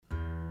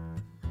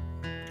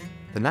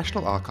the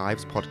National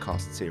Archives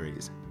podcast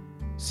series,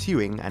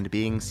 Suing and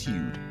Being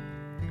Sued,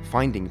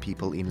 Finding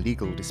People in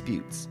Legal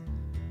Disputes,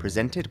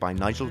 presented by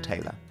Nigel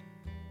Taylor.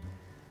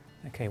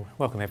 Okay,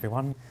 welcome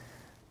everyone.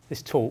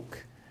 This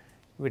talk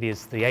really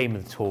is, the aim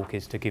of the talk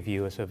is to give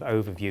you a sort of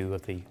overview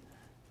of the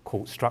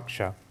court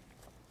structure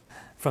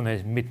from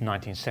the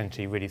mid-19th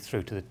century really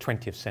through to the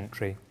 20th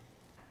century.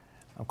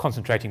 I'm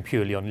concentrating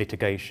purely on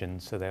litigation,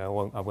 so that I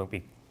won't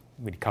be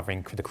really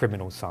covering the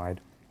criminal side.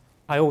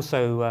 I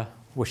also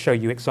will show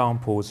you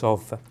examples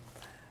of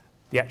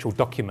the actual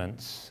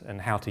documents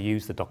and how to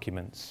use the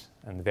documents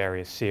and the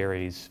various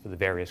series for the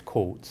various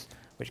courts,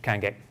 which can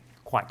get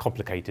quite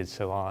complicated,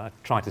 so I'll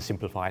try to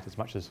simplify it as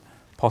much as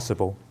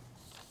possible.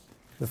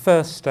 The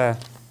first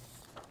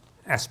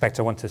aspect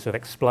I want to sort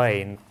of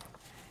explain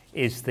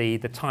is the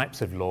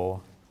types of law.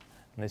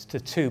 And there's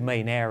two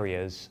main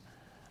areas,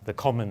 the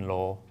common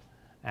law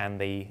and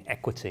the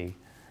equity.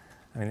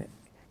 I mean,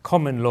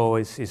 common law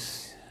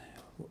is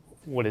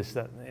what is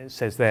that? It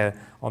says there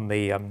on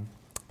the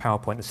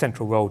PowerPoint, the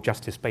central role of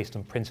justice based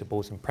on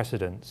principles and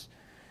precedents.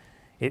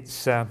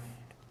 It's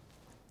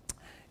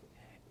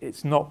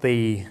not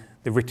the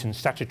written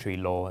statutory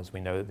law, as we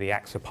know, the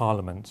Acts of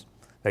Parliament,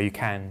 though you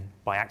can,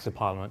 by Acts of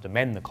Parliament,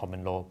 amend the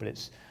common law, but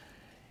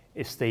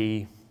it's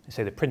the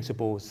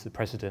principles, the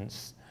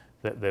precedents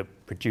that they're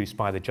produced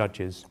by the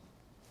judges.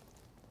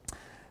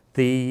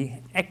 The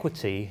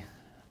equity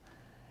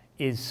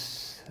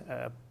is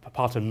a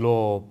part of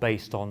law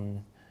based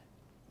on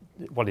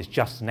what is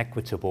just and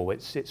equitable.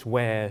 It's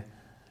where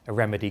a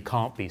remedy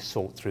can't be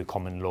sought through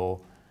common law.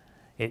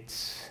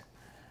 It's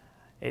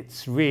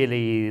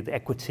really the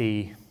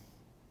equity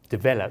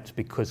developed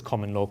because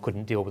common law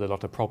couldn't deal with a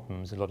lot of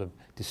problems, a lot of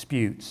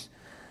disputes.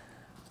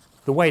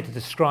 The way to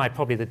describe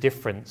probably the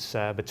difference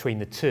between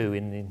the two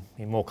in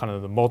more kind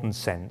of the modern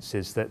sense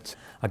is that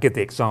I'll give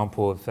the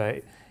example of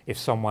if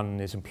someone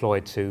is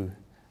employed to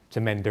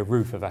mend a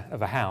roof of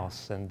a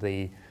house and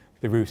the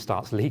roof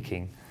starts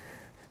leaking.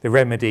 The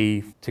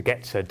remedy to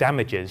get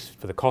damages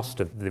for the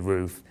cost of the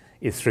roof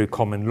is through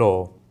common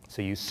law,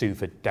 so you sue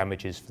for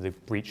damages for the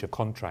breach of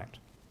contract.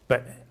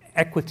 But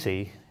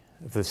equity,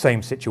 for the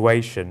same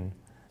situation,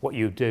 what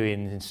you do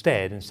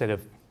instead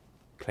of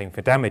claiming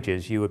for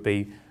damages, you would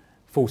be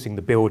forcing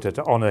the builder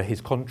to honour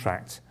his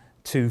contract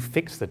to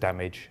fix the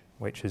damage,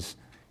 which is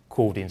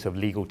called in sort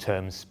of legal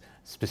terms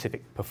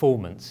specific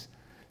performance.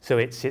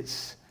 So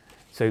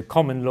so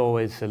common law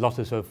is a lot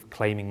of sort of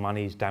claiming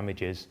monies,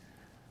 damages,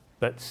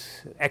 but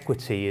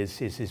equity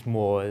is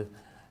more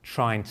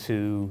trying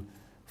to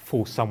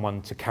force someone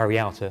to carry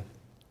out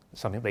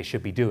something they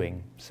should be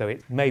doing. So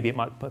maybe it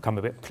might become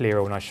a bit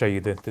clearer when I show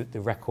you the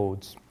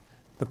records.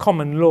 The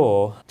common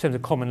law, in terms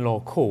of common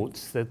law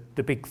courts, the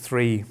big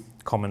three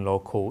common law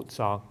courts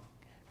are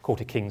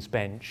Court of King's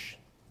Bench,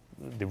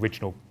 the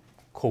original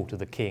Court of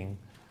the King,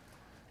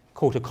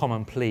 Court of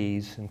Common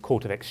Pleas and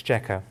Court of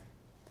Exchequer.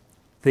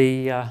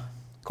 The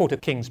Court of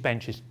King's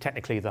Bench is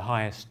technically the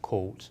highest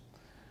court.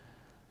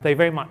 They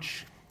very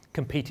much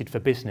competed for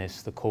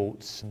business, the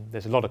courts.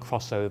 There's a lot of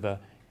crossover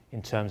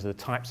in terms of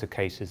the types of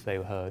cases they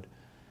heard.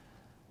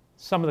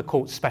 Some of the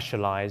courts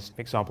specialised.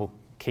 For example,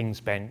 King's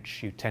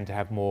Bench, you tend to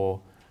have more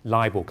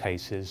libel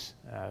cases,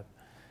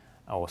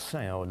 or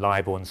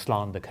libel and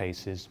slander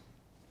cases.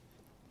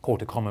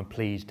 Court of Common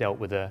Pleas dealt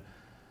with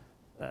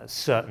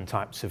certain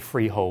types of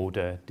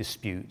freeholder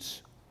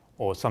disputes,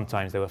 or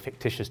sometimes there were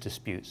fictitious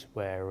disputes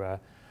where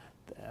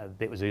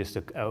it was just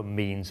a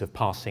means of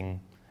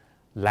passing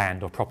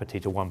land or property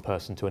to one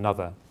person to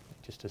another,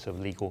 just a sort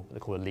of legal, they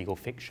call it legal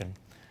fiction.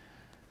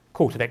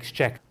 Court of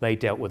Exchequer, they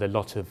dealt with a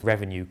lot of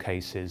revenue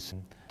cases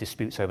and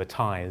disputes over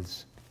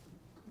tithes.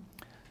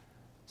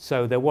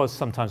 So there was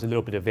sometimes a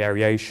little bit of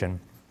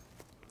variation.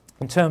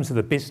 In terms of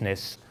the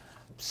business,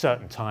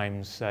 certain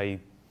times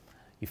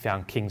you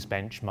found King's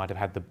Bench might have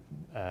had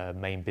the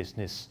main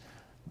business,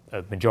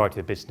 majority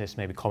of the business,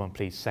 maybe Common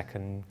Pleas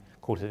second,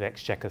 Court of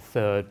Exchequer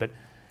third, but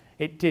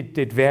it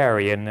did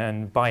vary,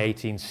 and by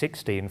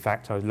 1860, in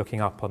fact, I was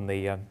looking up on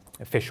the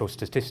official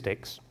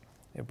statistics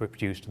that were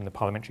produced in the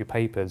parliamentary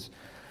papers,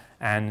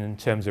 and in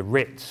terms of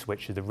writs,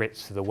 which are the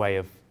writs of the way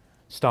of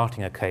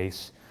starting a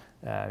case,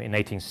 in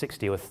 1860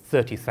 there were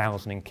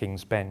 30,000 in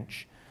King's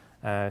Bench,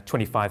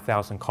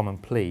 25,000 Common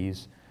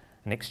Pleas,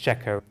 and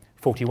Exchequer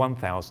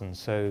 41,000.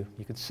 So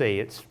you could see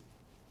it's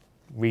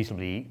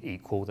reasonably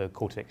equal, the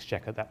Court of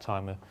Exchequer at that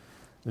time a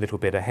little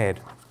bit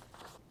ahead.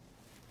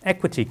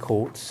 Equity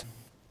courts,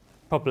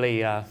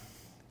 probably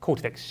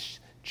Court of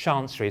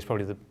Chancery is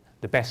probably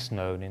the best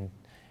known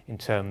in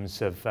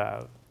terms of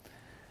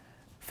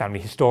family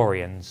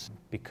historians,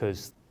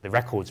 because the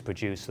records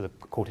produced for the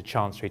Court of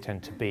Chancery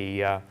tend to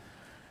be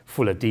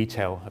full of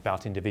detail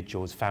about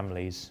individuals,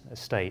 families,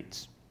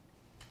 estates.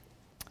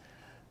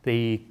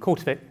 The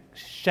Court of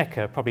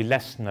Exchequer probably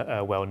less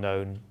well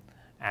known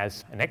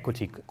as an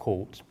equity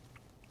court,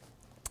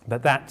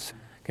 but that,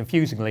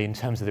 confusingly, in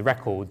terms of the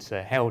records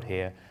held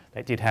here,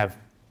 they did have,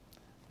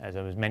 as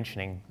I was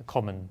mentioning,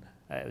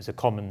 it was a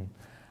common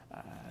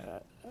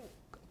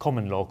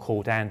law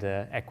court and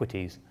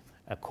equities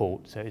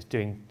court. So it's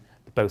doing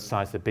both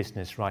sides of the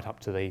business right up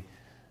to the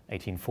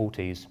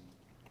 1840s.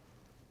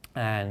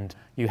 And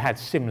you had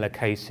similar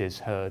cases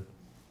heard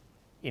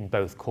in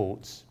both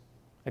courts.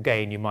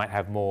 Again, you might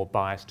have more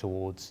bias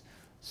towards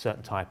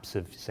certain types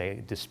of,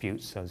 say,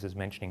 disputes, as I was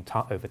mentioning,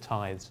 over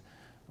tithes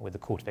with the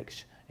Court of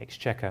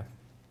Exchequer.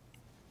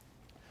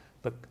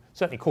 But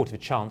certainly Court of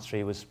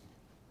Chancery was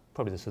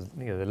probably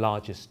the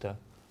largest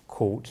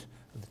court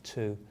of the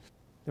two.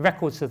 The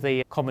records of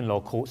the common law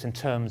courts in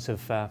terms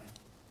of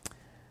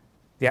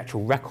the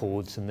actual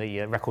records and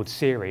the record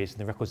series and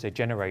the records they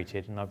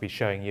generated, and I'll be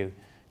showing you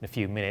in a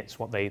few minutes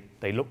what they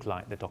look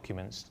like, the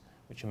documents,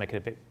 which will make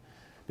it a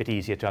bit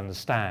easier to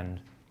understand.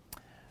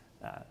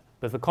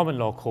 But the common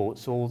law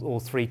courts, all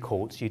three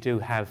courts, you do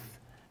have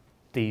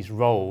these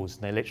rolls,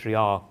 and they literally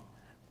are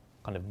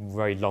kind of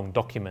very long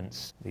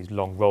documents, these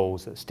long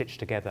rolls that are stitched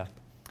together.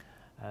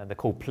 They're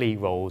called plea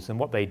rolls, and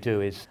what they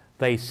do is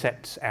they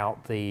set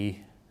out the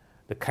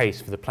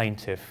case for the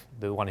plaintiff,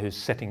 the one who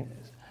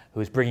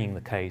is bringing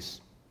the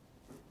case.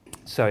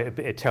 So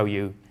it tell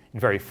you in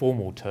very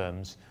formal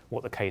terms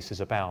what the case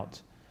is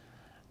about,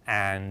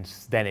 and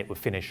then it would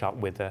finish up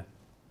with a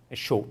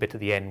short bit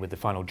at the end with the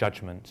final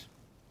judgment,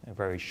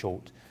 very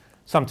short.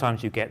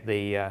 Sometimes you get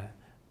the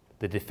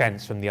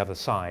defence from the other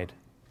side,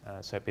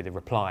 so it'd be the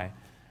reply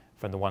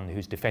from the one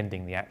who's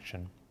defending the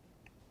action.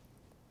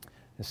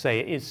 And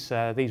say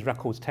these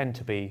records tend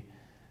to be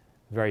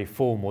very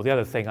formal. The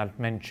other thing I'd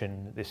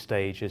mention at this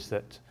stage is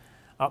that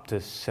up to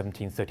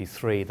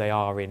 1733 they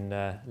are in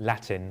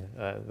Latin,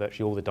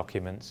 virtually all the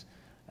documents,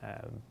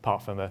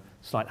 apart from a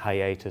slight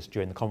hiatus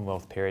during the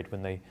Commonwealth period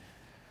when they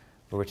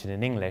were written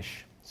in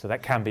English. So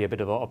that can be a bit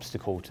of an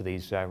obstacle to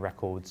these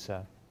records,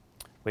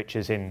 which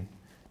is in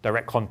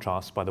direct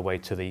contrast, by the way,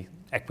 to the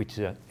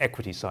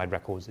equity side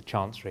records, the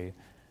Chancery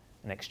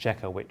and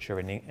Exchequer, which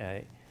are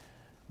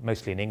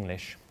mostly in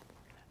English.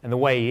 And the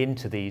way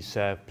into these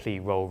plea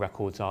roll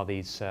records are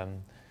these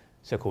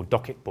so-called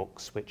docket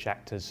books, which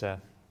act as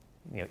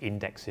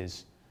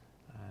indexes.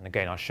 And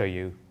again, I'll show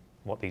you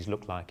what these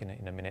look like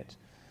in a minute.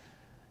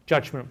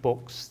 Judgment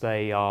books,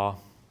 they are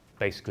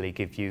basically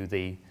give you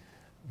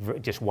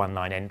just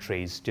one-line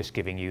entries, just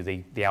giving you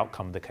the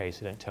outcome of the case.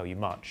 They don't tell you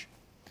much.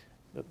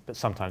 But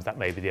sometimes that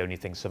may be the only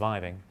thing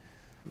surviving.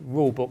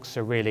 Rule books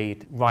are really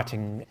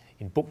writing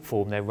in book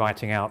form. They're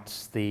writing out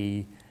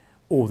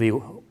all the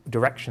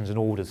directions and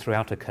orders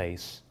throughout a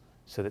case.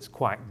 So that's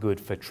quite good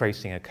for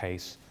tracing a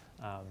case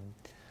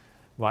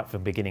right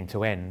from beginning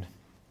to end.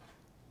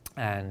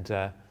 And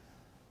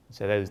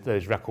so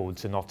those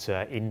records are not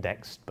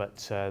indexed, but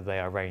they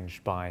are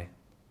arranged by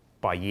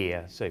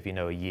year. So if you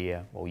know a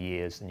year or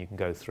years, then you can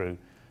go through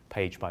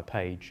page by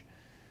page.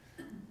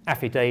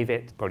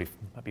 Affidavit, probably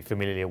might be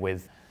familiar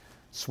with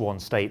sworn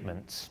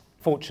statements.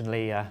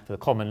 Fortunately, for the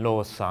common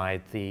law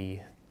side,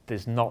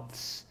 there's not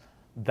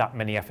that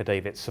many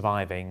affidavits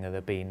surviving. There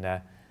have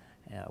been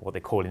what they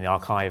call in the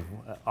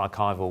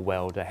archival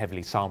world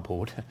heavily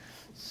sampled.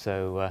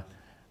 So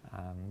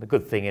the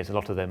good thing is a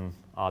lot of them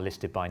are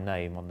listed by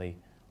name on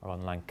our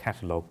online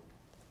catalogue.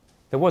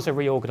 There was a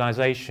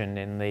reorganisation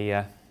in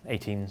the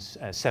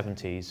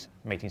 1870s,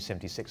 from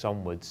 1876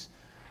 onwards,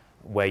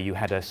 where you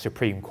had a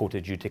Supreme Court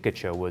of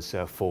Judicature was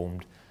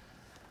formed.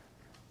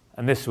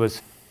 And this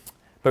was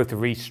both a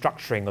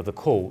restructuring of the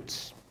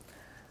courts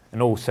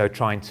and also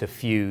trying to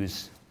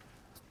fuse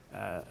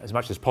as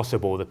much as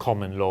possible the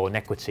common law and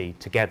equity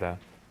together,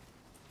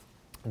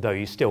 though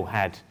you still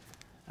had,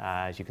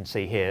 as you can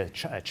see here,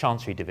 a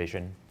Chancery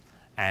division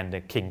and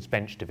a King's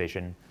Bench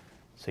division,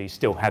 so you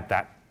still had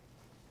that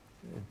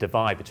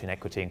divide between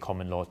equity and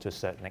common law to a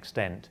certain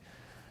extent.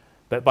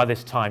 But by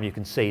this time you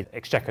can see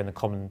Exchequer and the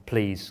Common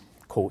Pleas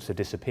courts have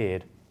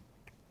disappeared,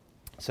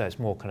 so it's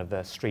more kind of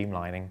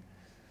streamlining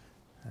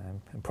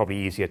and probably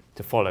easier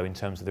to follow in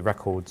terms of the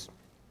records.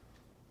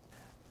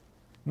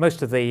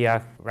 Most of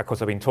the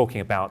records I've been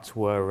talking about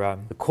were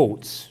the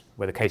courts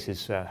where the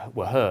cases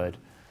were heard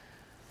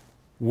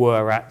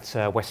were at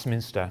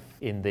Westminster,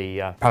 in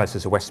the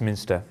palaces of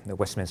Westminster, the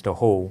Westminster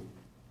Hall.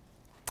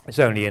 It's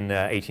only in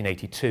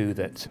 1882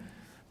 that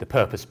the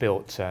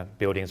purpose-built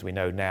building, as we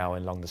know now,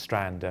 along the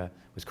Strand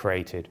was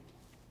created,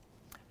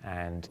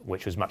 and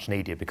which was much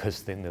needed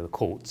because the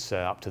courts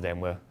up to then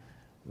were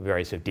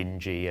very sort of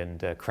dingy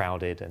and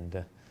crowded,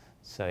 and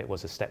so it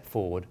was a step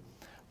forward.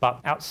 But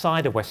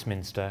outside of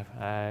Westminster,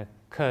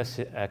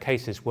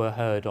 cases were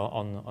heard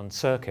on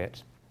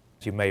circuit.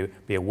 As you may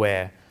be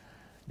aware,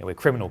 with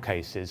criminal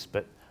cases,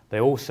 but they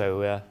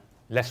also,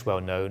 less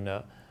well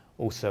known,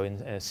 also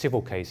in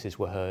civil cases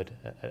were heard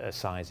at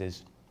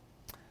assizes.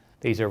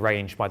 These are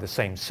arranged by the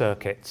same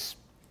circuits.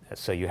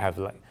 So you have,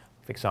 like,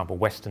 for example,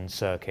 Western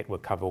Circuit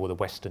would cover all the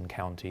western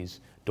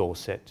counties,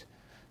 Dorset,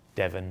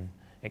 Devon,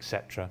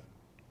 etc.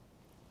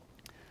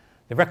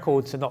 The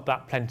records are not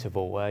that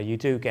plentiful. You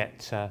do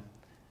get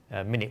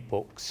minute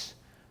books,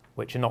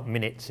 which are not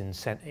minutes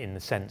in the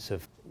sense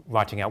of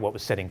writing out what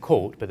was said in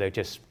court, but they're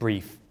just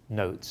brief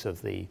notes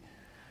of the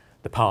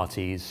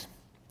parties,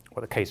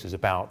 what the case was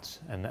about,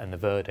 and the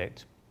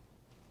verdict.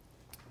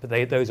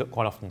 But those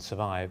quite often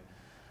survive.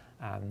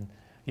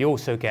 You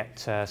also get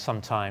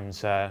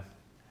sometimes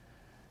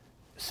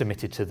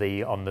submitted to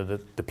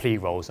the plea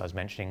rolls I was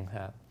mentioning.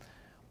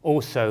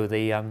 Also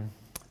the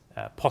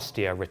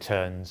posterior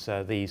returns.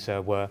 These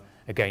were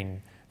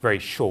again very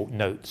short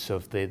notes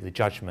of the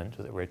judgment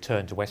that were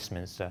returned to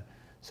Westminster.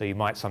 So you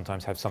might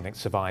sometimes have something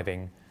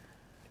surviving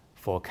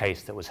for a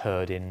case that was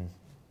heard in,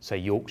 say,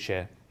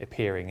 Yorkshire,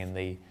 appearing in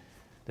the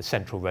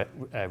central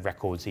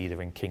records,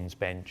 either in King's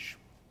Bench,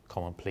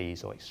 Common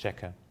Pleas or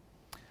Exchequer.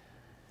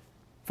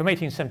 From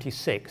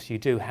 1876, you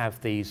do have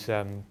these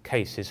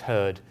cases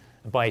heard,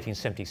 and by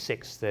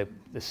 1876 they're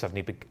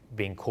suddenly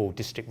being called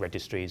district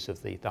registries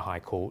of the High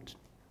Court,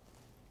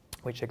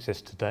 which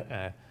exist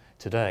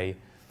today.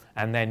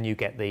 And then you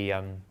get the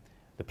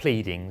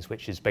pleadings,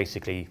 which is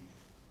basically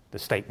the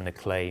statement of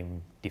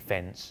claim,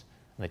 defence,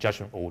 and the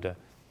judgment order,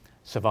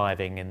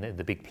 surviving in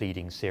the big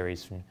pleading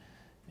series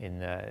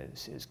in a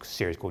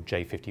series called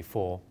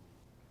J54.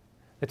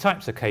 The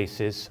types of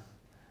cases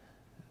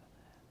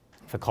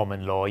for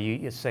common law,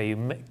 you say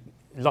a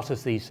lot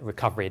of these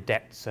recovery of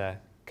debts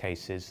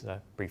cases,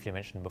 briefly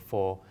mentioned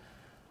before,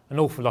 an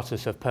awful lot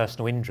of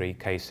personal injury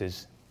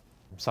cases.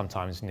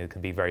 Sometimes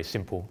can be very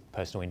simple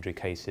personal injury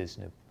cases,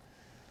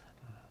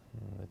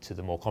 to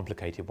the more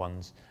complicated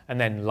ones, and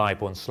then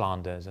libel and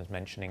slander, as I was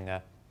mentioning.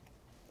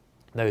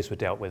 Those were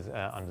dealt with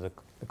under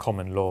the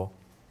common law.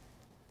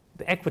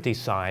 The equity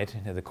side,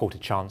 the Court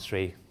of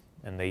Chancery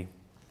and the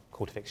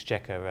Court of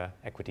Exchequer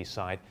equity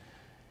side,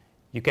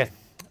 you get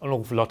an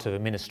awful lot of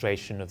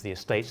administration of the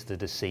estates of the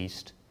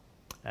deceased,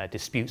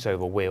 disputes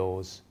over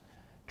wills,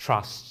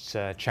 trusts,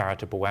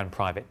 charitable and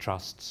private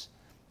trusts.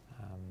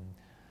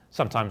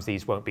 Sometimes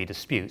these won't be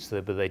disputes,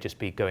 but they just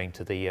be going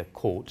to the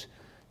court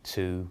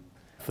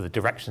for the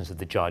directions of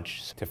the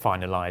judge to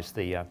finalise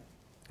the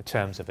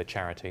terms of a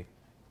charity.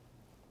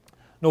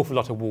 An awful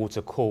lot of wards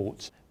of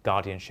court,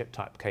 guardianship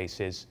type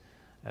cases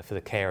for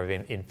the care of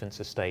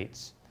infants'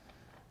 estates,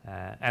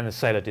 and the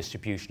sale or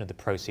distribution of the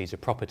proceeds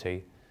of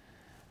property.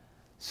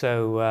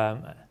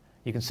 So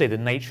you can see the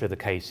nature of the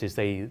cases.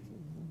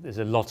 There's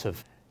a lot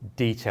of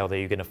detail that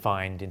you're going to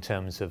find in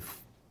terms of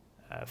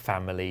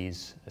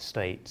families,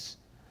 estates,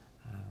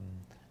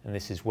 and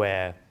this is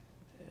where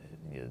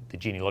the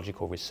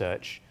genealogical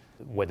research,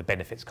 where the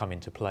benefits come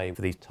into play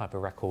for these type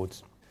of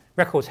records.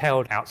 Records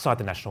held outside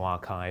the National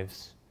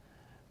Archives.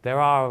 There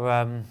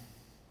are,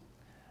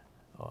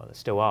 or there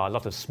still are, a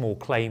lot of small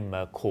claim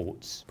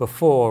courts.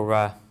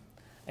 Before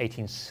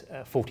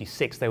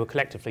 1846, they were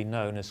collectively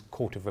known as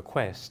Court of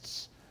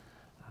Requests.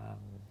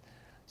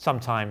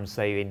 Sometimes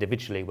they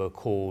individually were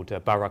called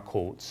borough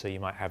courts, so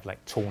you might have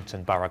like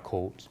Taunton Borough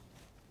Court,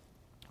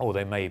 or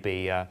there may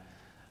be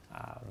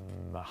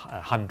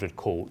 100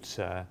 courts,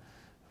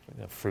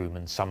 Frome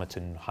and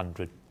Somerton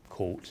 100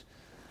 Court.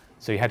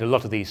 So you had a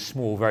lot of these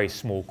small, very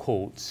small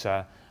courts.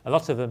 A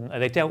lot of them,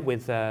 they dealt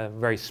with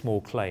very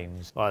small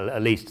claims, or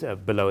at least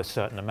below a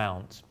certain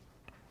amount.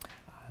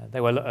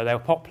 They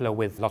were popular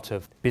with a lot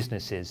of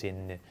businesses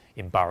in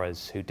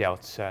boroughs who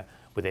dealt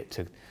with it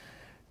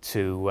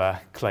to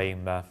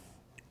claim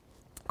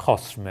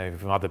costs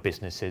from other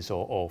businesses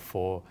or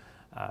for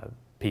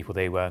people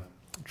they were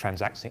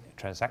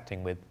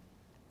transacting with.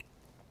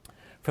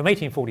 From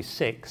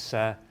 1846,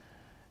 the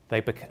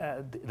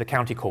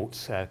county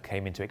courts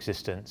came into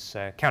existence.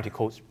 County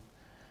courts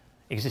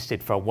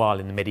existed for a while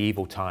in the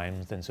medieval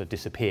times, then sort of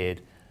disappeared.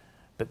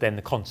 But then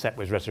the concept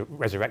was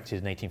resurrected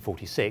in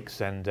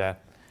 1846, and the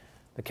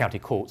county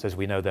courts, as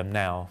we know them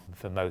now,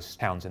 for most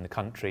towns in the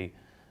country,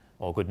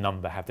 or a good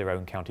number, have their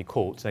own county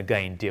courts, and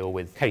again deal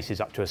with cases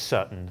up to a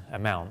certain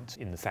amount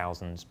in the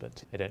thousands,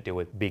 but they don't deal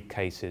with big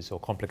cases or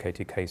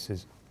complicated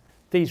cases.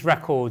 These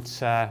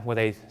records, where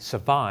they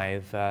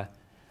survive, are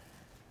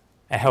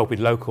held with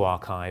local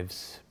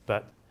archives,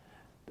 but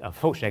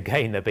unfortunately,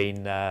 again, they've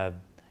been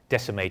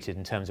decimated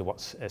in terms of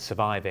what's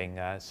surviving,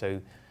 so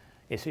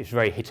it's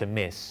very hit and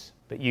miss,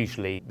 but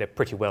usually they're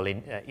pretty well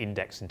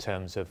indexed in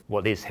terms of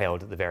what is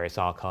held at the various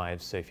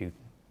archives. So if you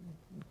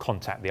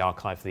contact the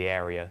archive for the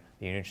area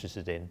that you're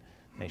interested in,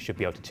 they should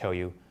be able to tell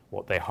you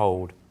what they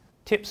hold.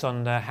 Tips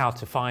on how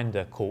to find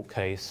a court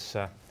case.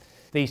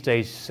 These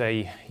days,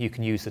 you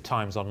can use the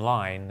Times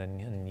Online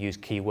and use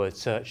keyword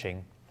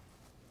searching.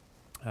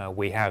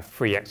 We have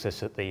free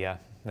access at the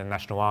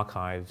National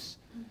Archives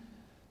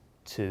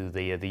to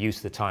the use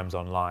of the Times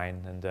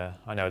Online, and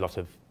I know a lot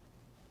of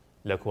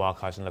local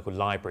archives and local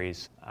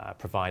libraries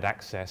provide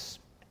access,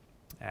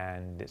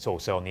 and it's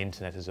also on the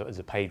internet as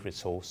a paid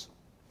resource.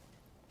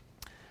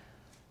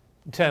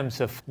 In terms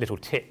of little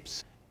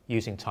tips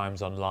using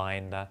Times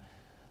Online,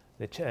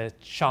 the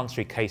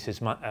Chancery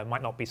cases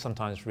might not be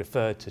sometimes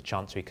referred to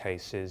Chancery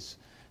cases.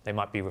 They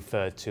might be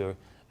referred to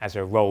as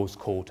a Rolls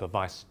Court or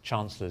Vice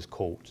Chancellor's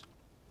Court.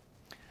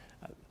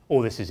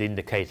 All this is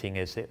indicating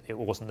is that it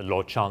wasn't the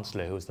Lord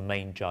Chancellor who was the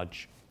main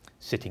judge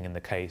sitting in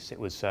the case. It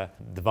was the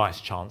Vice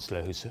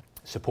Chancellor who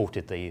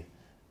supported the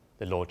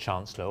Lord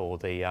Chancellor, or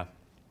the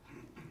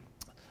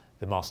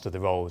Master of the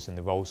Rolls in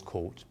the Rolls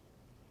Court.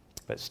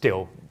 But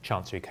still,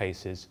 Chancery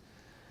cases.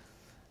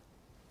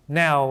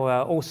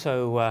 Now,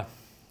 also a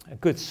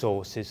good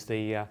source is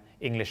the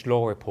English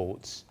law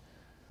reports,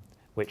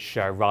 which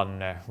run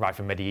right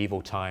from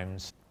medieval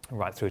times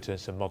right through to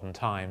some modern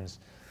times.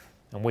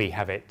 And we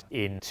have it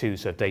in two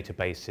sort of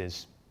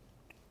databases,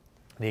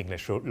 the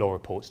English law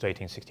reports to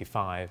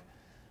 1865,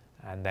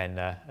 and then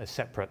a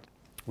separate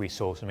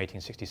resource from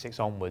 1866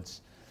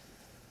 onwards.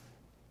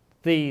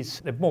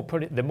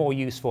 They're more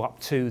useful up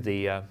to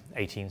the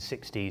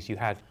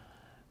 1860s.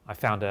 I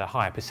found a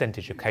higher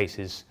percentage of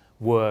cases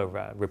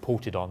were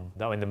reported on.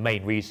 I mean, the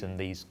main reason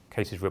these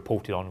cases were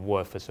reported on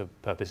were for sort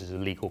of purposes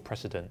of legal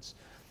precedents.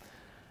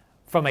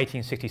 From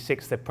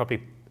 1866,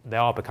 they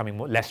are becoming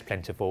less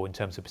plentiful in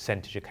terms of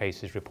percentage of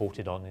cases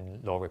reported on in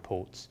law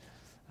reports.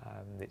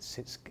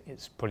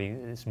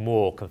 It's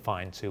more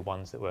confined to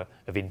ones that were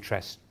of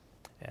interest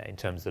in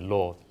terms of the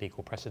law,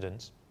 legal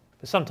precedents.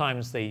 But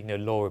sometimes the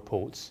law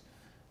reports,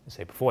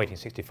 say before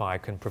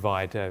 1865, can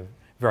provide a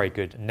very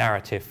good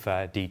narrative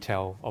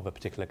detail of a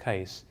particular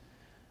case,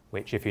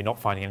 which, if you're not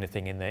finding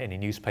anything in any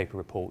newspaper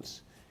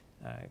reports,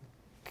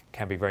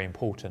 can be very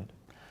important.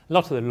 A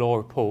lot of the law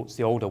reports,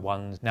 the older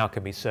ones, now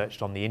can be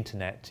searched on the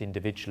internet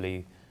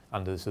individually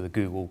under the sort of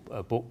Google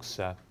Books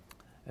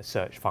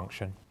search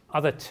function.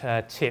 Other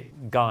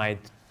guide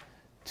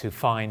to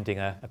finding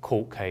a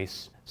court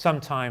case.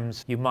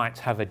 Sometimes you might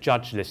have a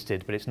judge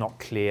listed, but it's not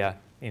clear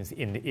if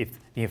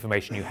the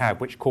information you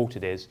have which court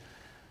it is.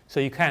 So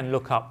you can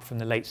look up from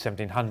the late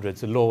 1700s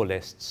the law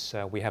lists.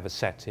 We have a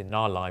set in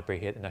our library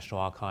here at the National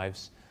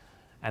Archives,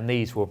 and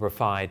these will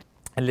provide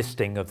a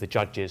listing of the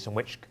judges and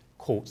which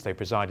courts they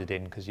presided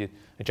in, because a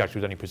judge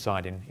would only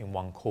preside in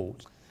one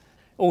court.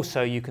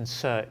 Also, you can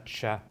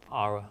search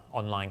our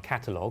online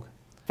catalogue,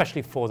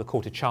 especially for the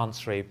Court of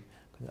Chancery.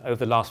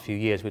 Over the last few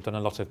years, we've done a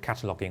lot of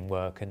cataloguing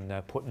work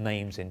and put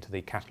names into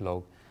the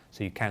catalogue,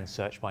 so you can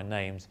search by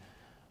names.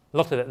 A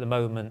lot of it at the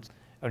moment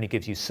only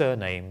gives you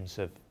surnames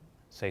of,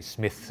 say,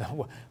 Smith.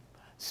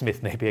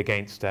 Smith may be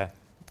against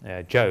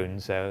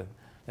Jones.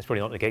 That's probably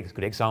not a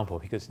good example,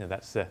 because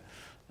that's a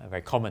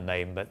very common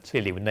name, but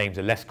clearly when names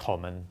are less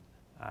common,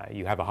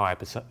 you have a higher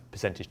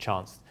percentage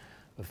chance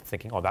of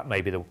thinking, oh, that may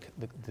be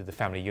the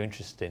family you're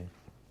interested in.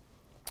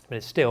 But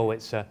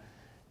it's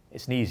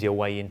an easier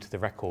way into the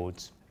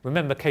records.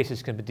 Remember,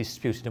 cases can be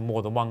disputed in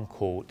more than one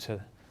court.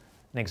 An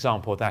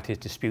example of that is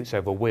disputes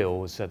over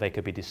wills. They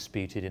could be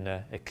disputed in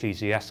an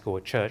ecclesiastical or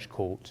church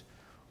court,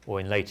 or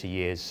in later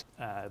years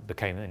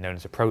became known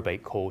as a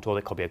probate court, or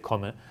there could be a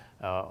common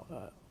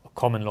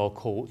law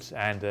court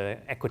and an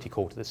equity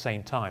court at the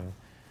same time,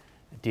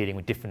 dealing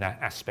with different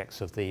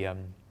aspects of the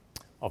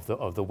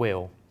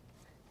will.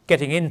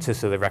 Getting into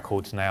the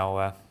records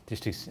now,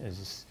 just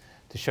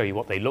to show you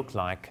what they look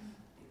like.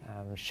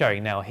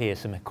 Showing now here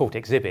some court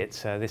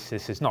exhibits. This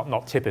is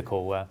not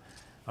typical.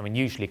 I mean,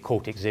 usually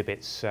court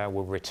exhibits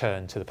will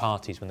return to the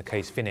parties when the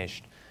case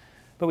finished.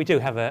 But we do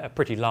have a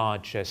pretty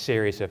large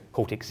series of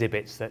court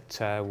exhibits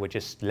that were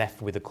just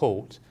left with the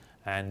court,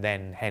 and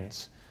then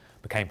hence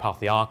became part of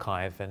the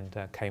archive and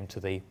came to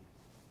the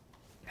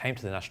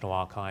National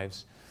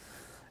Archives.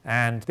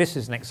 And this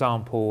is an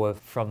example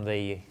from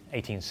the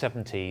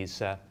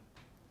 1870s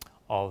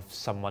of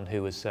someone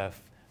who was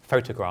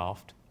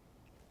photographed.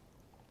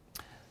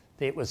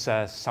 It was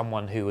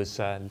someone who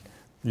was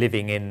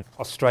living in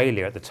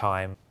Australia at the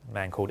time, a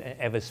man called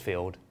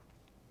Eversfield.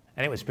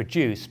 And it was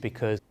produced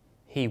because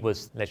he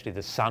was allegedly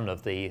the son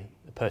of the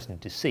person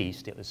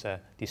deceased. It was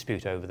a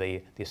dispute over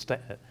the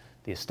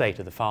estate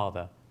of the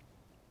father.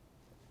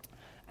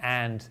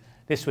 And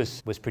this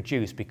was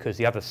produced because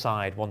the other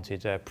side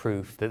wanted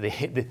proof that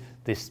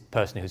this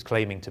person who was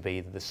claiming to be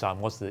the son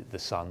was the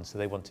son, so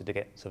they wanted to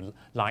get sort of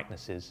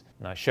likenesses.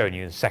 And I've shown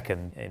you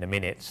in a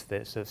minute,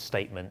 the sort of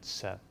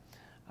statements,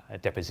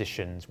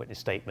 depositions, witness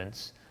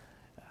statements,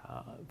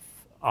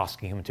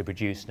 asking him to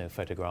produce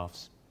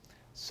photographs.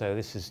 So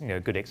this is a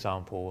good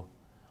example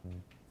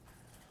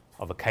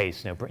of a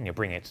case,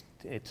 bring it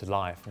to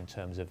life in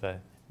terms of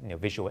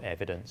visual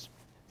evidence.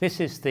 This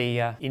is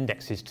the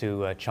indexes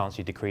to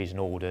Chancery decrees and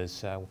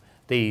orders.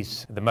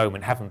 These, at the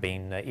moment, haven't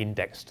been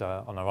indexed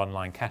on our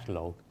online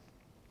catalogue.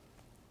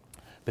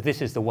 But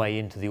this is the way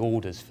into the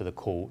orders for the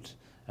court,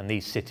 and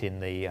these sit in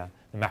the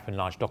map and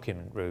large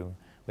document room,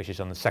 which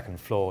is on the second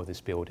floor of this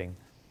building.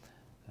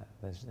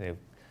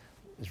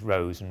 There's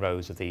rows and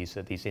rows of these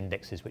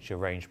indexes, which are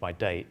arranged by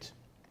date.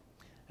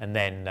 And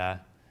then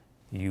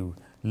you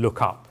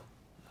look up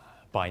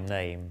by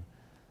name,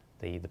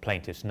 the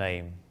plaintiff's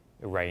name,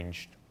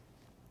 arranged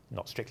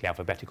not strictly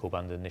alphabetical, but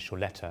under the initial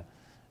letter,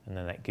 and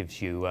then that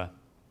gives you a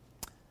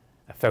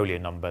folio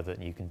number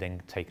that you can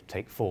then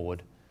take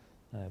forward.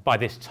 By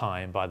this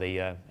time, by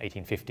the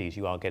 1850s,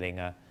 you are getting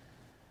a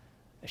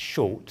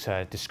short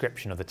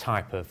description of the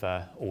type of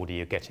order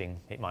you're getting.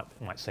 It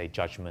might say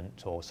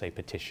judgment or say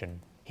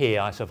petition. Here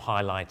I sort of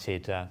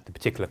highlighted the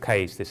particular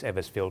case, this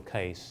Eversfield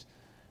case.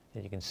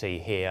 As you can see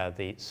here,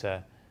 it's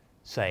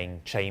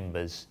saying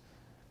chambers.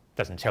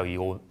 Doesn't tell you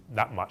all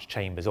that much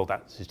chambers. All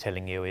that's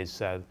telling you is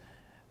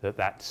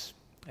that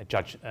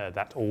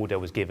order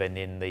was given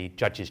in the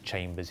judge's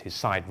chambers, his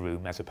side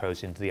room, as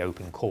opposed into the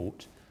open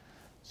court.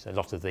 So a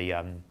lot of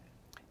the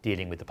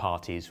dealing with the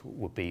parties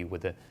would be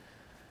with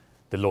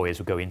the lawyers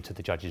would go into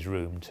the judge's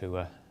room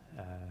to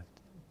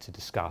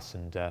discuss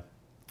and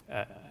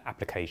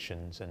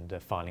applications and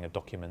filing of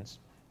documents.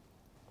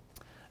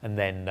 And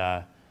then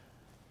a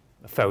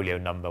folio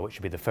number, which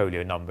would be the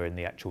folio number in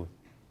the actual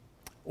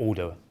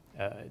order,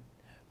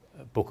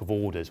 book of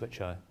orders,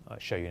 which I'll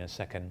show you in a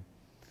second.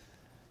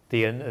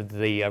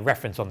 The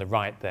reference on the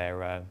right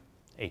there,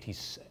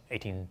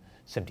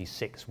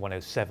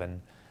 1876-107,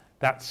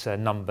 that's a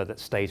number that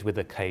stays with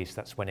the case.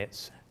 That's when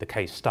the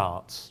case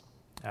starts.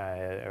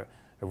 A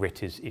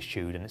writ is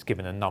issued and it's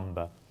given a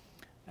number.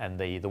 And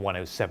the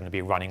 107 will be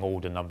a running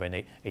order number in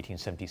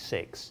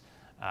 1876.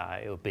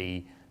 It'll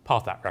be,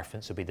 part of that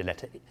reference will be the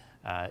letter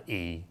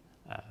E,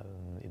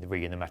 the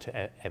re in the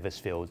matter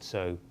Eversfield.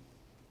 So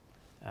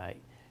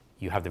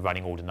you have the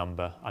running order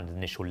number under the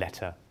initial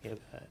letter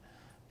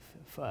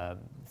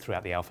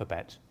throughout the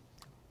alphabet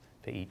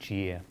for each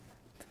year.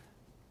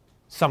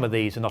 Some of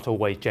these are not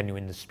always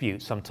genuine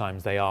disputes.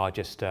 Sometimes they are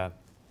just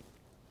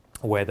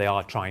where they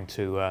are trying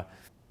to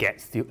get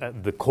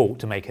the court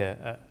to make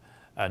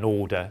an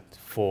order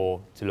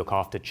to look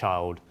after a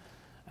child.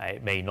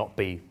 It may not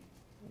be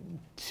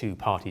two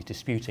parties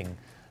disputing,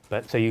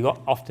 but so you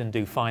often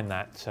do find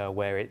that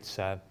where it's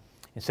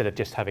instead of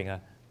just having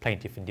a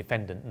plaintiff and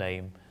defendant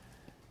name,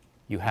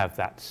 you have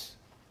that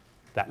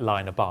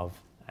line above,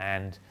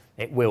 and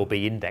it will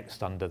be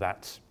indexed under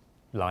that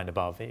line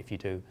above if you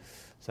do.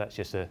 So that's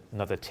just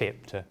another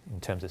tip in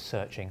terms of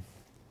searching.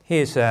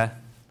 Here's an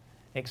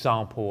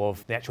example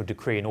of the actual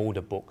decree and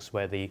order books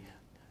where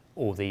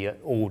all the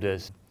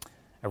orders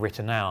are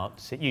written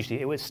out. So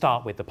it would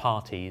start with the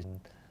parties.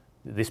 And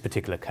this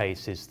particular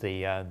case is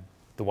the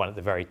one at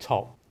the very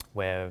top,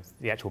 where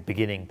the actual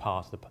beginning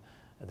part of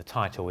the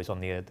title is on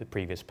the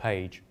previous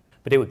page.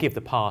 But it would give the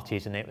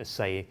parties, and it would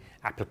say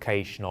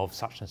application of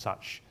such and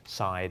such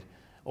side,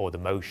 or the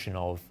motion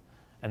of,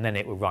 and then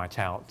it would write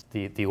out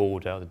the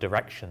order, the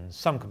directions.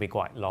 Some can be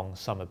quite long,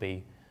 some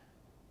can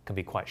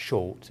be quite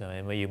short.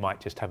 You might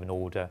just have an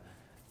order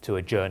to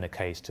adjourn a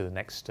case to the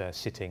next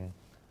sitting.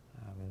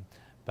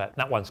 But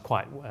that one's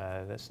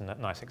that's a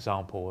nice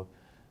example,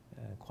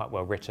 quite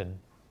well written.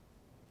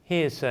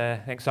 Here's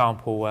an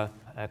example,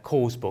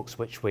 cause books,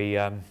 which we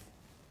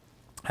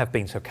have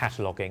been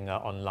cataloguing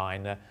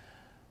online.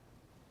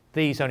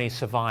 These only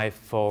survived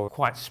for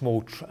quite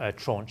small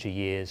tranche of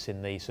years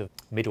in the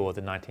middle of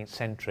the 19th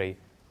century.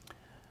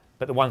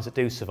 But the ones that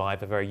do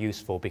survive are very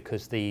useful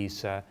because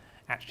these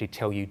actually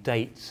tell you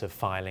dates of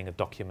filing of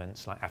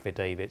documents like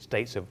affidavits,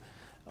 dates of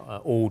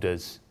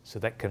orders, so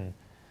that can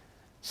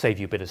save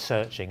you a bit of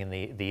searching in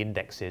the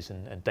indexes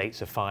and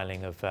dates of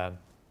filing of the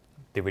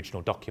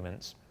original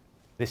documents.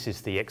 This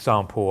is the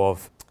example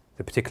of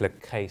the particular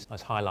case I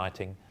was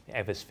highlighting,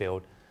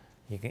 Eversfield.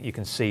 You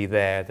can see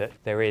there that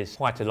there is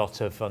quite a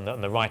lot of,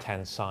 on the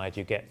right-hand side,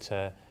 you get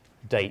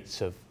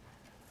dates of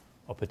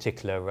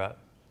particular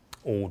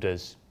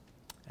orders,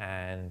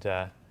 and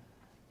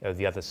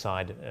the other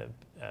side,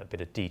 a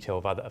bit of detail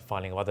of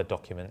filing of other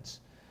documents.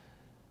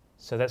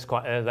 So that's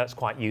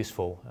quite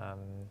useful.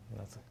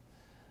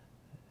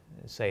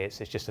 Say it's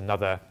just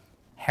another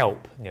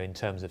help, in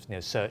terms of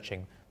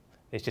searching.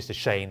 It's just a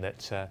shame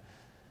that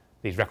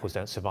these records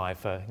don't survive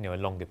for a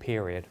longer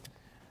period.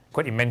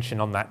 Quickly mention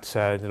on that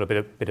a little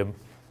bit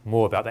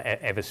more about the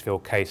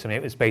Eversfield case. I mean,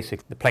 it was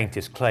basically the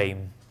plaintiff's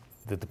claim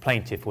that the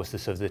plaintiff was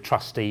the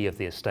trustee of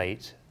the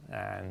estate,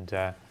 and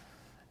there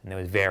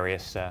was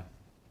various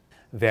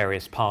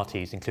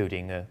parties,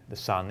 including the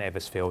son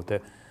Eversfield,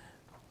 that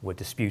were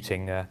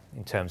disputing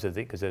in terms of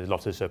because there's a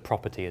lot of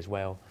property as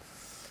well.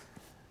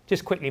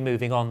 Just quickly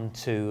moving on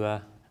to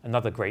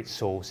another great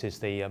source is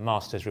the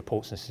masters'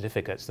 reports and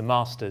certificates. The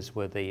masters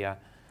were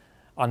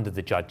under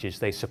the judges.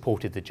 They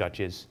supported the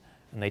judges,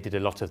 and they did a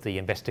lot of the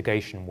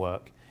investigation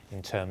work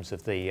in terms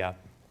of the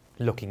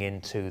looking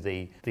into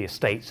the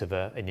estates of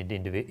an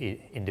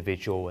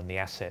individual and the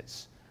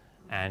assets.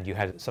 And you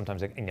had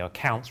sometimes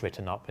accounts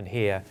written up, and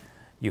here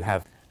you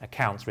have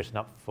accounts written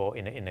up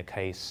in a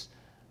case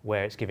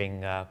where it's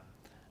giving a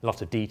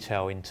lot of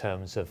detail in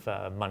terms of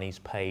monies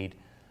paid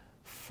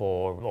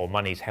for, or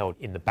monies held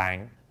in the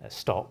bank,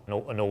 stock,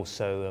 and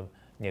also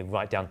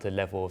right down to the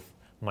level of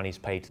monies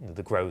paid to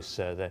the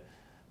grocer,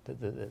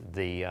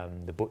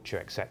 the butcher,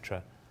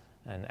 etc.,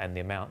 and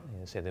the amount,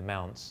 the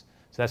amounts.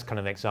 So that's kind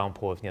of an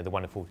example of the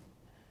wonderful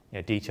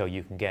detail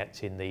you can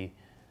get in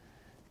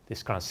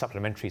this kind of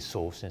supplementary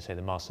source in, say,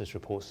 the master's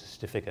reports and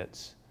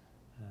certificates.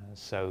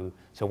 So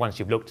once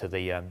you've looked at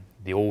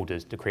the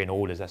orders, decree and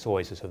orders, that's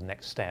always the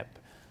next step.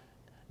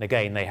 And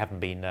again, they haven't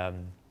been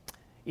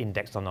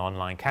indexed on the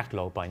online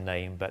catalogue by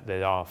name, but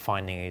there are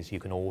findings you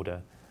can order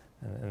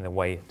and the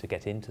way to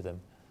get into them.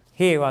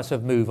 Here I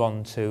move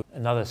on to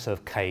another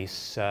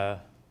case.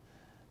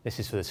 This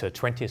is for the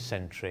 20th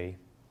century.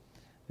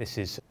 This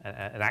is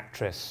an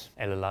actress,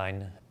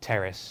 Ellaline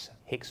Terrace.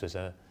 Hicks was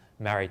a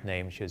married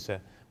name. She was a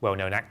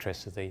well-known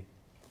actress of the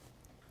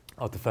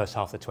first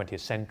half of the 20th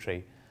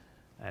century.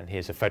 And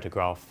here's a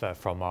photograph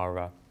from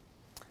our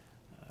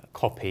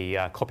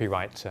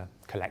copyright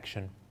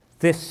collection.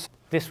 This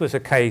was a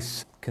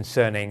case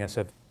concerning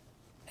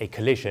a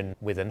collision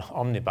with an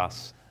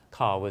omnibus.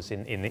 Car was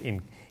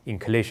in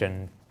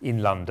collision in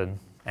London,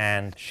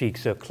 and she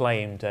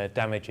claimed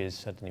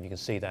damages. I don't know if you can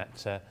see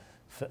that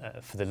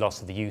for the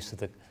loss of the use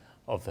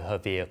of her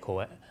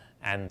vehicle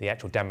and the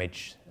actual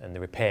damage and the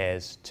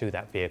repairs to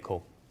that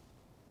vehicle.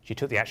 She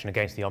took the action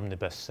against the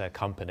omnibus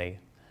company,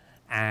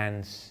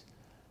 and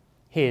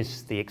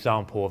here's the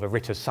example of a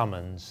writ of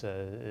summons.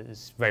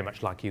 It's very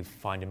much like you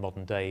find in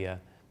modern day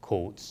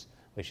courts,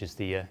 which is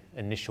the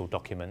initial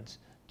document,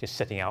 just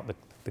setting out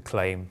the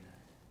claim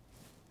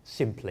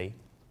simply.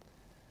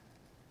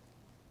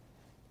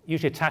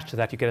 Usually attached to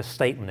that you get a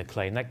statement of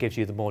claim. That gives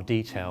you the more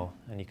detail,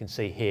 and you can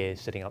see here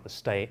setting out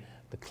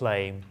the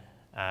claim,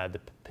 the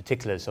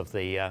particulars of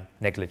the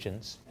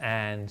negligence,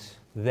 and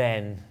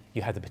then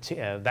you have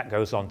that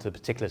goes on to the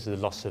particulars of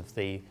the loss of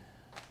the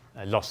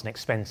loss and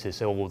expenses,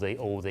 so all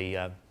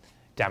the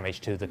damage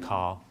to the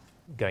car,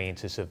 going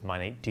into sort of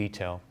minute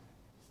detail.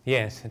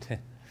 Yes,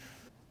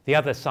 the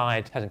other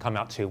side hasn't come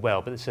out too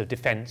well, but the sort of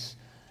defence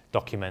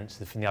documents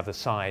from the other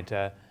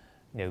side,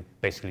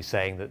 basically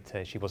saying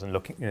that she wasn't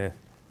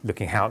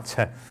looking out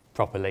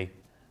properly.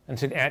 And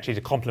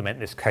to complement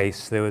this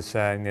case, there's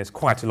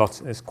quite a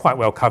lot. It's quite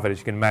well covered, as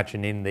you can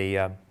imagine, in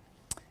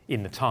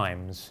the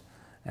Times,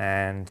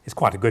 and it's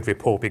quite a good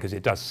report because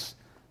it does,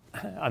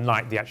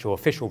 unlike the actual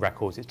official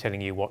records, it's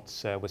telling you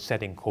what was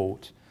said in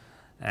court.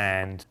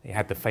 And you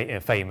had the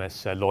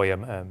famous lawyer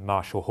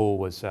Marshall Hall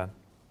was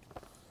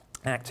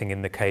acting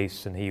in the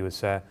case, and he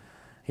was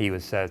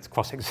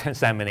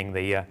cross-examining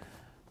the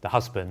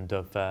husband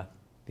of the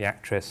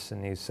actress,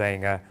 and he was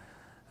saying,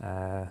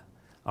 "Are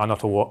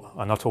not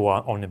all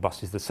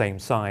omnibuses the same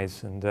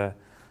size?" And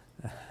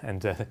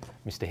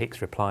Mr.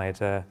 Hicks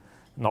replied,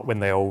 "Not when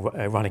they're all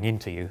running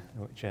into you,"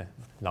 which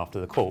laughed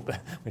at the court,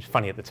 which was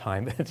funny at the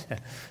time.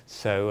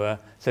 So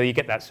you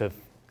get that sort of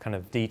kind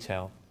of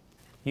detail.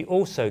 You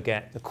also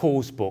get the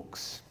cause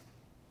books.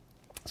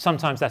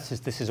 Sometimes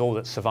this is all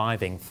that's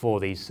surviving for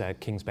these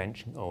King's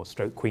Bench or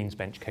Queen's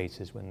Bench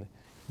cases. When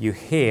you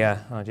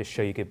hear, I'll just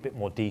show you a bit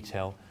more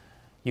detail.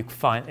 You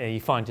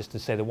find just to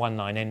say the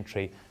 1-9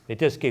 entry, it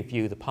does give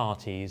you the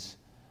parties,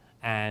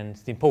 and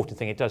the important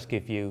thing, it does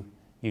give you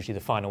usually the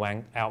final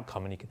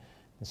outcome, and you can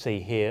see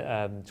here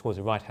towards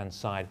the right-hand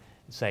side,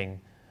 it's saying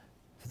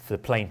for the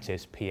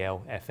plaintiffs,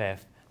 PL,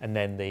 FF, and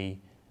then the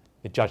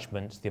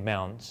judgments, the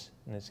amounts,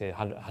 and it's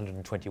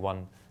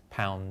 £121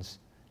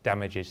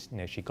 damages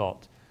she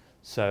got.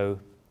 So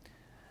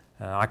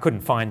I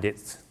couldn't find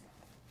it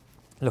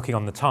looking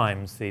on the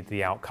Times,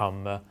 the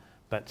outcome,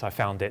 but I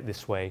found it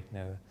this way,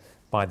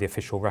 by the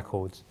official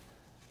records.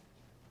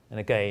 And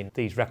again,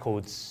 these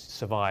records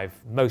survive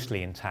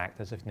mostly intact.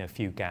 There's a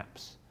few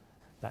gaps.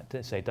 That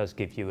does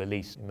give you, at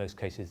least in most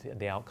cases,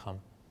 the outcome.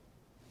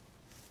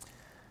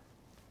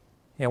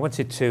 Yeah, I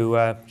wanted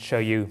to show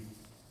you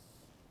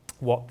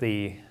what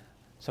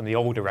some of the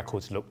older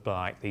records looked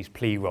like, these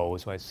plea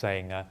rolls, where it's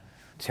saying,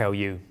 tell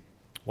you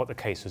what the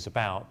case was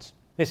about.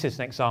 This is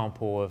an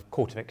example of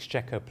Court of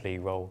Exchequer plea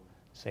roll,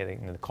 say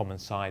the common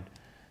side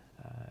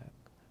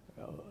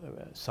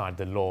of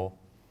the law.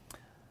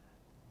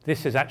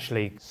 This is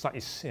actually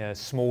slightly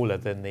smaller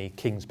than the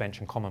King's Bench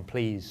and Common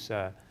Pleas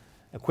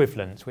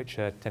equivalents, which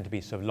tend to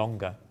be sort of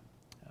longer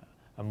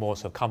and more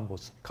sort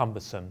of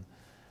cumbersome.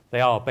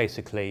 They are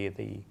basically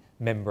the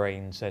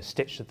membranes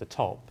stitched at the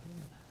top.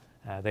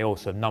 They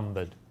also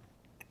numbered.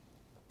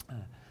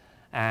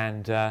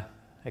 And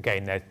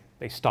again,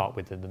 they start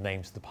with the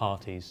names of the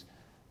parties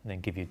and then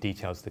give you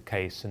details of the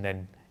case and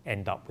then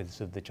end up with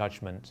sort of the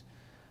judgment.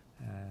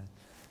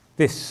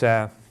 This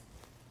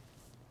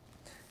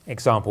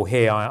example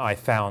here I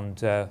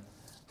found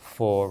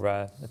for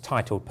a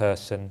titled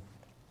person.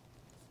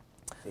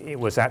 It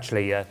was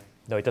actually,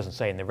 though it doesn't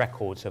say in the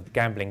records, of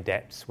gambling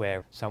debts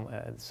where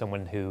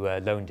someone who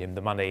loaned him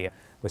the money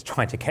was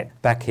trying to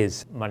get back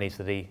his monies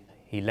that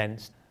he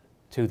lent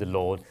to the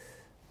Lord.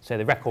 So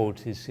the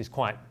record is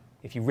quite,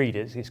 if you read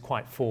it, it's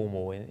quite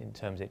formal in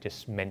terms it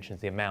just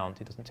mentions the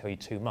amount. It doesn't tell you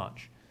too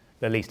much,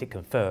 but at least it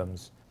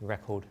confirms the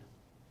record.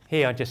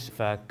 Here I'm just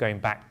going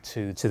back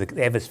to the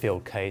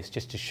Eversfield case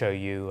just to show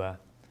you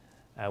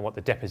what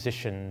the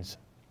depositions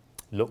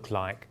look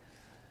like.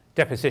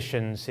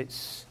 Depositions,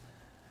 it's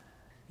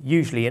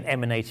usually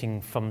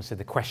emanating from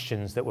the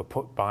questions that were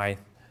put by,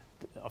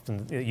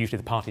 usually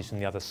the parties from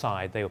the other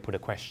side. They will put a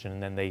question,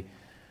 and then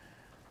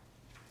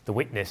the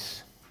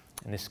witness,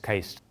 in this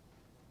case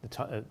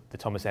the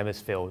Thomas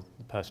Eversfield,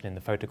 the person in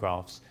the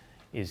photographs,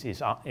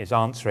 is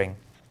answering.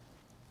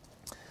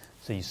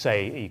 So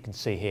you can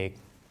see here,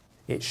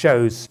 it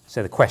shows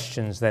the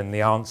questions, then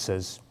the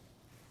answers,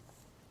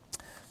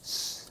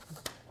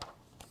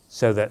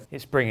 so that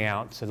it's bringing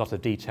out a lot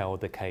of detail of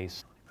the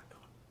case.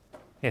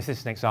 Yes, this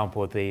is an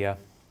example of the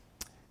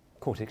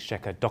Court of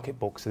Exchequer docket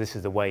book. So this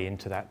is the way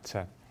into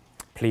that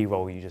plea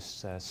roll you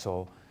just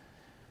saw.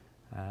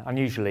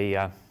 Unusually,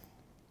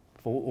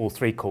 for all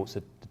three courts,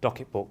 the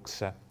docket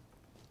books,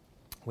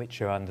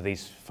 which are under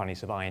these funny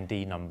sort of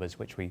IND numbers,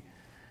 which we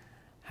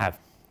have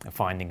a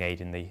finding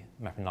aid in the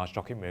Map and Large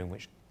docket room,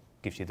 which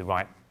gives you the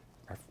right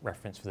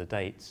reference for the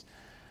dates.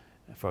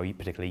 for a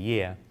particular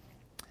year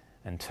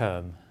and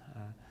term.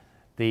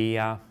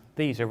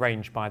 These are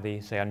arranged by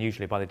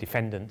unusually by the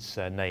defendant's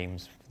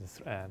names,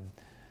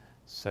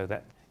 so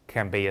that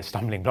can be a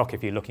stumbling block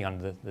if you're looking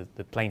under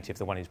the plaintiff,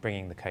 the one who's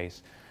bringing the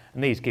case.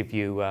 And these give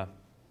you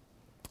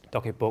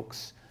docket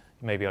books.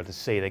 You may be able to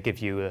see they give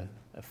you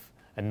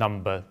a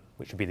number,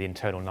 which would be the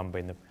internal number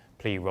in the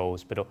plea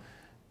rolls, but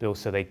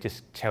also they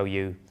just tell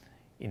you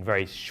in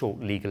very short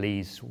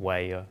legalese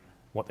way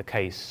what the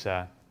case,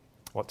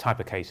 what type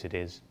of case it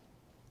is,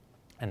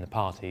 and the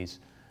parties,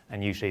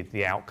 and usually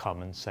the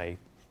outcome, and say,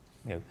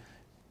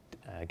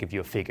 give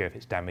you a figure if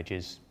it's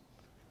damages,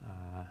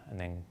 and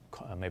then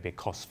maybe a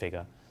cost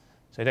figure.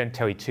 So they don't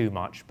tell you too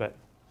much, but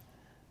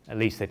at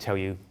least they tell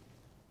you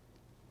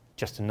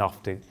just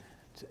enough to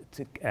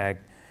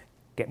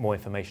get more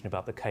information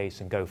about the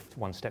case and go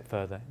one step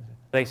further.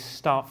 They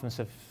start from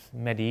sort of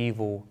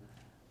medieval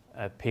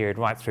period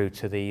right through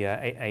to the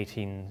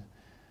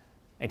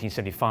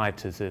 1875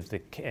 to the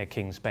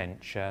King's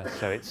Bench.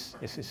 So it's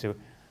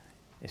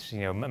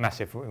a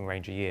massive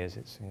range of years.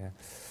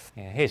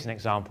 Here's an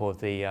example of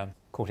the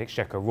Court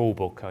Exchequer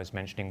rulebook I was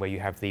mentioning, where you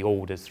have the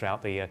orders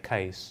throughout the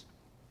case.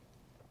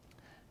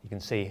 You can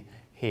see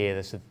here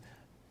there's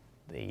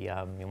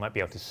you might be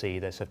able to see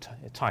there's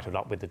titled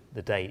up with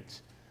the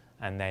date,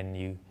 and then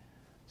you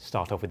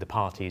start off with the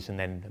parties, and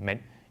then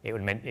it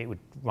would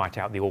write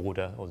out the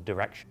order or the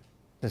direction.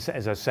 As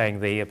I was saying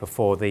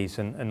before, these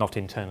are not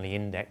internally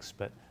indexed,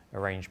 but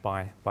arranged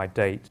by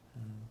date.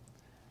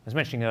 I was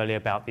mentioning earlier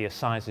about the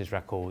Assizes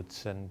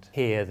records, and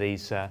here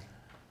these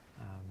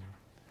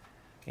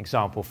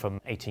example from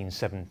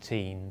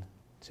 1817 to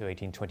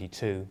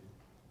 1822.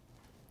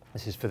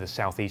 This is for the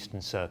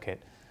Southeastern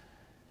Circuit.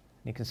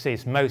 You can see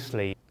it's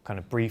mostly kind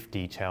of brief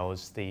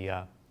details.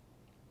 The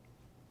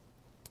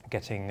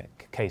getting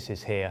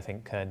cases here, I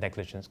think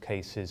negligence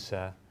cases,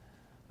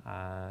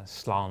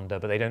 slander,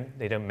 but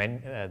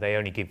they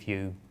only give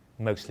you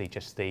mostly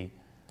just the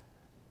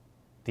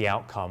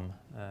outcome.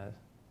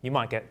 You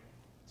might get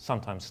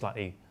sometimes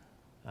slightly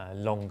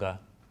longer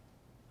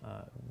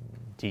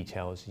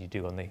details you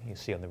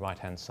see on the right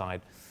hand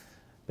side,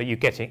 but you're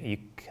getting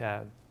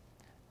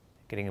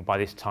by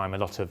this time a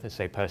lot of, let's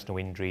say, personal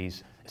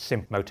injuries,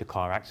 simple motor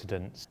car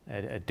accidents,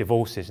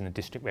 divorces in the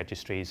district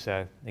registries.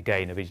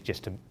 Again, if it's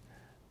just to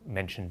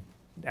mention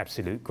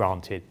absolute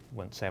granted,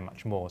 won't say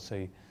much more.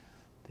 So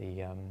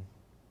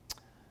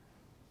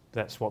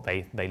that's what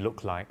they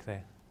look like.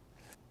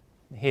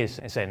 Here's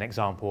an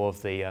example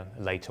of the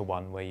later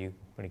one, where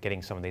when you're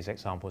getting some of these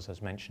examples I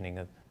was mentioning.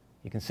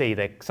 You can see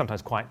they're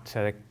sometimes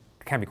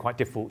can be quite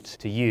difficult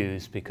to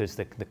use, because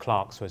the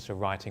clerks were sort of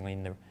writing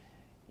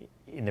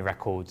in the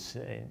records,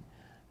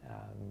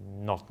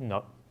 often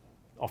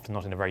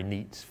not in a very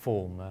neat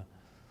form.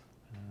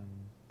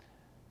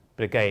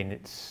 But again,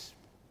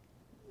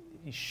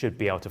 you should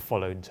be able to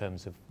follow in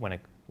terms of when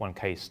one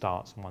case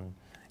starts and one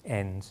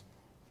ends.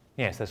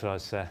 Yes, that's what I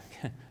was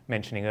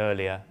mentioning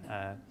earlier.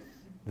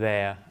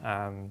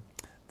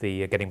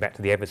 Getting back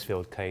to the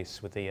Eversfield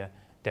case with the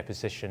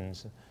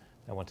depositions,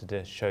 I wanted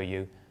to show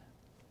you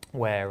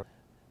where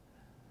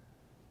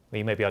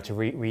you may be able to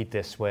read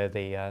this, where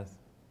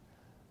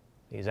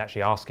he's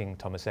actually asking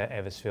Thomas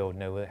Eversfield,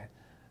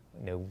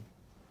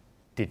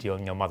 did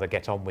your mother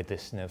get on with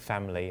this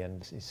family?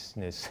 And he's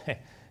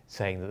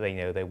saying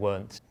that they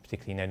weren't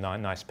particularly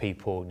nice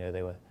people.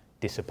 They were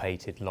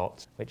dissipated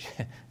lots, which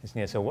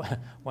is so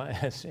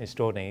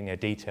extraordinary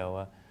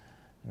detail.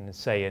 And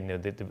say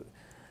the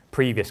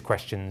previous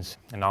questions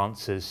and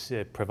answers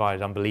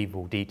provided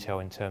unbelievable detail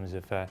in terms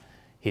of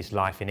his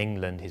life in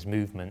England, his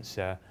movements,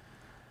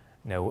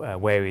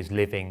 where he's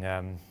living,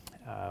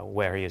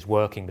 where he is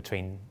working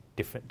between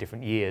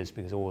different years,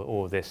 because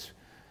all of this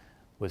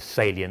was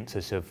salient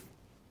to sort of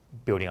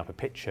building up a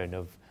picture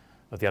of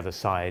the other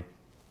side,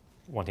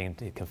 wanting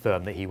to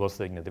confirm that he was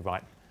the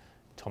right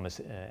Thomas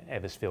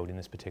Eversfield in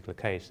this particular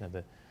case,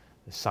 the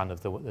son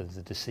of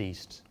the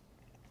deceased.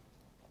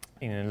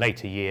 In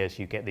later years,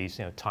 you get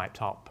these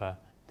typed up.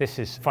 This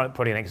is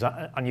probably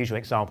an unusual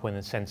example in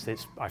the sense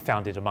that I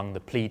found it among the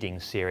pleading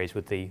series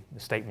with the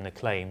statement of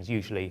claims.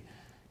 Usually,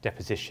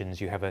 depositions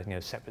you have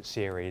a separate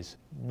series.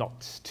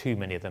 Not too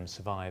many of them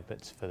survive,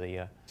 but for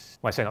the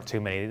when I say not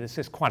too many,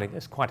 there's quite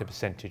a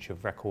percentage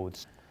of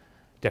records,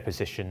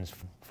 depositions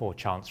for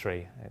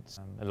Chancery. It's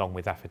along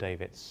with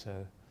affidavits.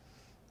 So,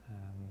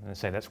 and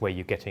so that's where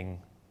you're getting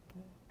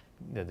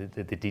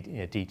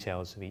the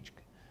details of each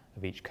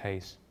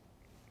case.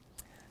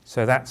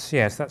 So that's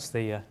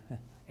the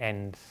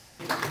end.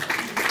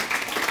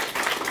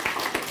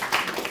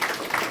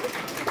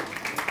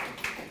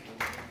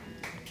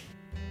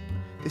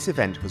 This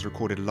event was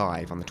recorded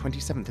live on the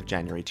 27th of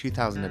January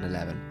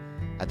 2011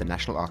 at the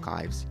National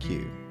Archives,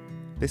 Kew.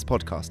 This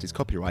podcast is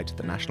copyright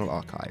the National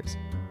Archives.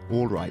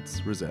 All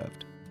rights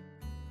reserved.